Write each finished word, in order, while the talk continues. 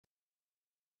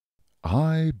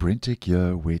Hi, BrenTech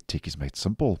here, where tech is made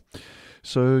simple.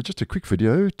 So just a quick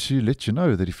video to let you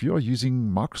know that if you are using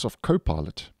Microsoft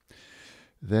Copilot,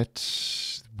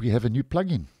 that we have a new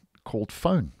plugin called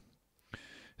Phone.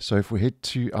 So if we head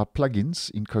to our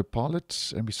plugins in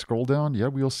Copilot and we scroll down,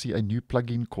 we'll see a new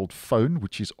plugin called Phone,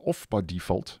 which is off by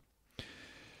default.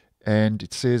 And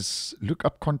it says, look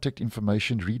up contact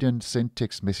information, read and send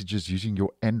text messages using your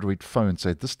Android phone.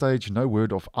 So at this stage, no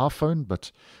word of our phone,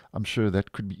 but I'm sure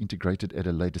that could be integrated at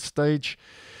a later stage.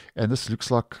 And this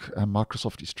looks like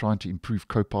Microsoft is trying to improve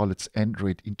Copilot's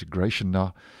Android integration.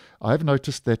 Now, I have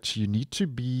noticed that you need to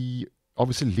be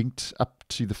obviously linked up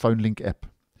to the Phone Link app.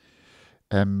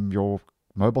 Your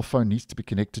mobile phone needs to be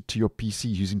connected to your PC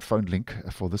using Phone Link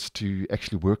for this to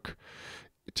actually work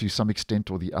to some extent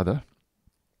or the other.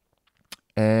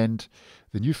 And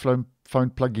the new phone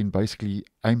plugin basically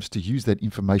aims to use that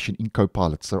information in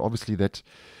Copilot. So obviously that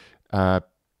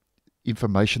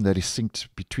information that is synced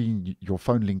between your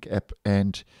Phone Link app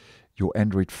and your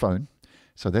Android phone.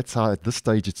 So that's how at this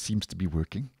stage it seems to be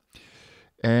working.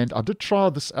 And I did try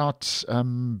this out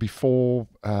before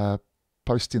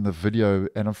posting the video,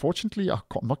 and unfortunately I'm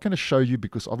not going to show you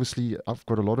because obviously I've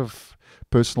got a lot of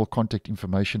personal contact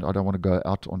information I don't want to go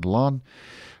out online.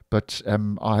 But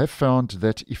I have found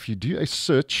that if you do a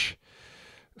search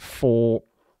for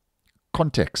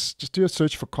contacts, just do a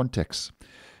search for contacts.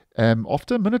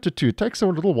 After a minute or two, it takes a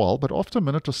little while, but after a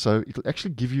minute or so, it'll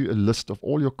actually give you a list of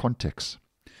all your contacts.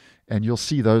 And you'll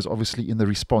see those obviously in the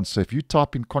response. So if you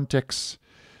type in contacts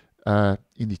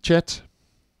in the chat,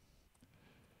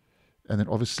 and then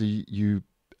obviously you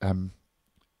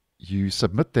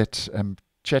submit that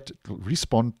chat, it'll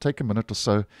respond, take a minute or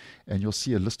so, and you'll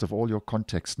see a list of all your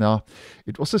contacts. Now,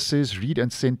 it also says read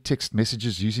and send text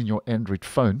messages using your Android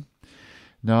phone.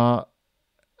 Now,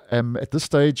 at this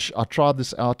stage, I tried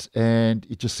this out and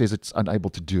it just says it's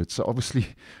unable to do it. So obviously,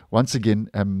 once again,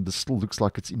 this still looks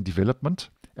like it's in development.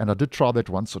 And I did try that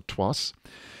once or twice.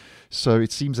 So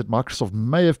it seems that Microsoft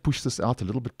may have pushed this out a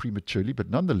little bit prematurely,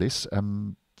 but nonetheless,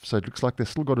 so it looks like they've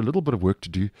still got a little bit of work to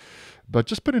do, but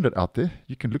just putting it out there.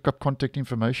 You can look up contact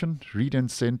information, read and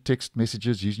send text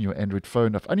messages using your Android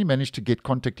phone. I've only managed to get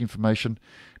contact information,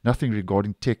 nothing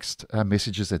regarding text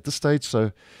messages at this stage.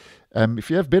 So if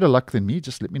you have better luck than me,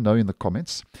 just let me know in the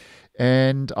comments.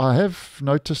 And I have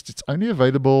noticed it's only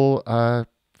available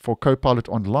for Copilot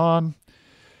Online,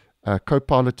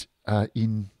 Copilot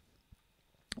in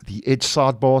the Edge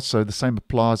sidebar, so the same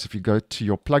applies if you go to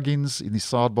your plugins in the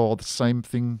sidebar, the same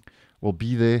thing will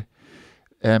be there.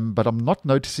 But I'm not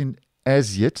noticing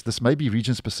as yet, this may be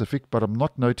region specific, but I'm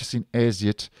not noticing as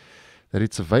yet that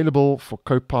it's available for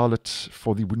Copilot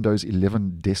for the Windows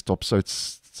 11 desktop. So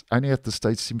it's only at this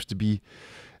stage seems to be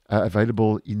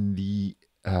available in the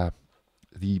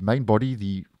main body,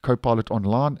 the Copilot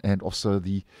Online, and also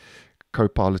the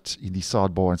Copilot in the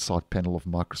sidebar and side panel of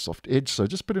Microsoft Edge. So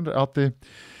just putting it out there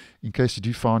in case you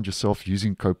do find yourself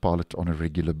using Copilot on a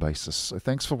regular basis. So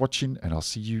thanks for watching, and I'll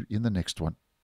see you in the next one.